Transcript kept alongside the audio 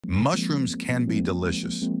Mushrooms can be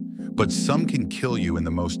delicious, but some can kill you in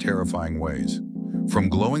the most terrifying ways. From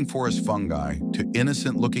glowing forest fungi to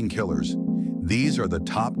innocent-looking killers, these are the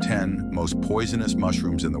top 10 most poisonous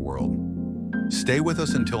mushrooms in the world. Stay with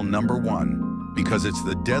us until number 1, because it's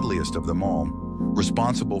the deadliest of them all,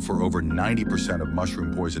 responsible for over 90% of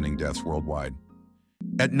mushroom poisoning deaths worldwide.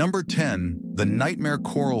 At number 10, the nightmare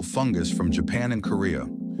coral fungus from Japan and Korea.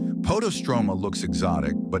 Podostroma looks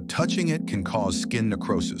exotic, but touching it can cause skin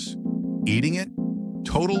necrosis. Eating it?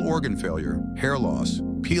 Total organ failure, hair loss,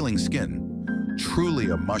 peeling skin.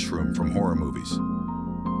 Truly a mushroom from horror movies.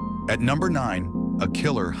 At number 9, a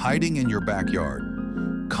killer hiding in your backyard.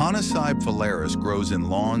 Conocybe filaris grows in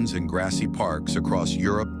lawns and grassy parks across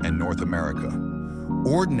Europe and North America.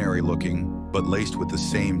 Ordinary looking, but laced with the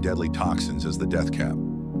same deadly toxins as the death cap.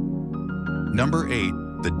 Number 8,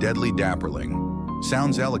 the deadly Dapperling.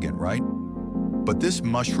 Sounds elegant, right? But this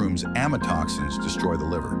mushroom's amatoxins destroy the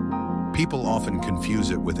liver. People often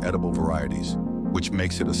confuse it with edible varieties, which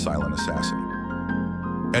makes it a silent assassin.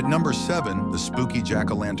 At number 7, the spooky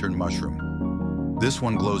jack-o'-lantern mushroom. This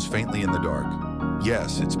one glows faintly in the dark.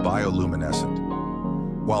 Yes, it's bioluminescent.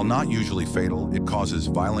 While not usually fatal, it causes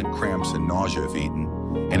violent cramps and nausea if eaten,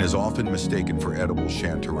 and is often mistaken for edible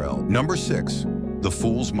chanterelle. Number 6, the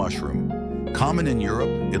fool's mushroom. Common in Europe,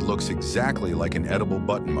 it looks exactly like an edible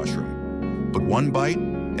button mushroom. But one bite,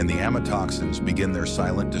 and the amatoxins begin their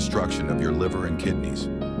silent destruction of your liver and kidneys.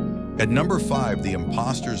 At number 5, the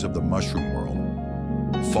imposters of the mushroom world.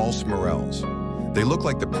 False Morels. They look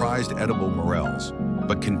like the prized edible Morels,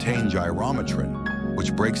 but contain gyrometrin,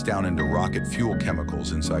 which breaks down into rocket fuel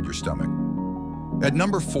chemicals inside your stomach. At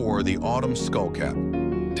number 4, the autumn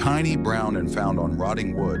skullcap. Tiny, brown, and found on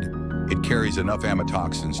rotting wood, it carries enough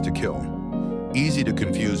amatoxins to kill. Easy to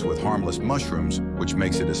confuse with harmless mushrooms, which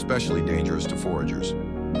makes it especially dangerous to foragers.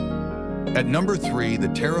 At number 3, the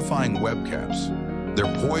terrifying Webcaps. Their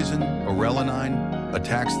poison, arelanine,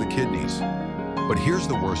 attacks the kidneys. But here's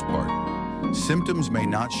the worst part. Symptoms may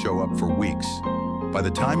not show up for weeks. By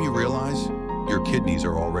the time you realize, your kidneys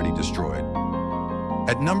are already destroyed.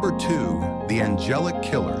 At number 2, the angelic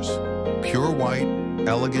killers. Pure white,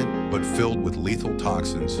 elegant, but filled with lethal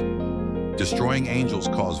toxins. Destroying angels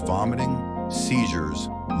cause vomiting, seizures,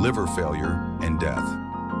 liver failure, and death.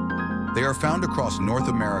 They are found across North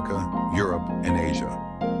America, Europe, and Asia.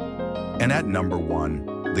 And at number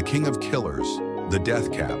 1, the king of killers, the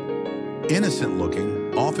death cap. Innocent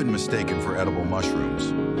looking, often mistaken for edible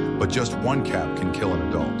mushrooms, but just one cap can kill an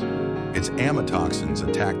adult. Its amatoxins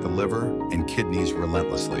attack the liver and kidneys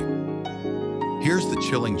relentlessly. Here's the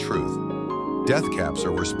chilling truth. Death caps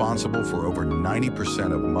are responsible for over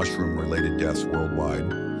 90% of mushroom-related deaths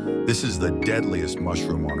worldwide. This is the deadliest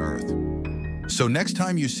mushroom on Earth. So next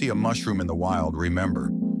time you see a mushroom in the wild, remember,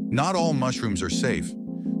 not all mushrooms are safe.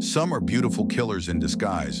 Some are beautiful killers in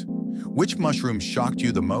disguise. Which mushroom shocked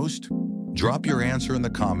you the most? Drop your answer in the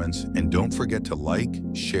comments, and don't forget to like,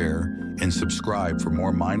 share, and subscribe for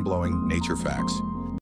more mind-blowing nature facts.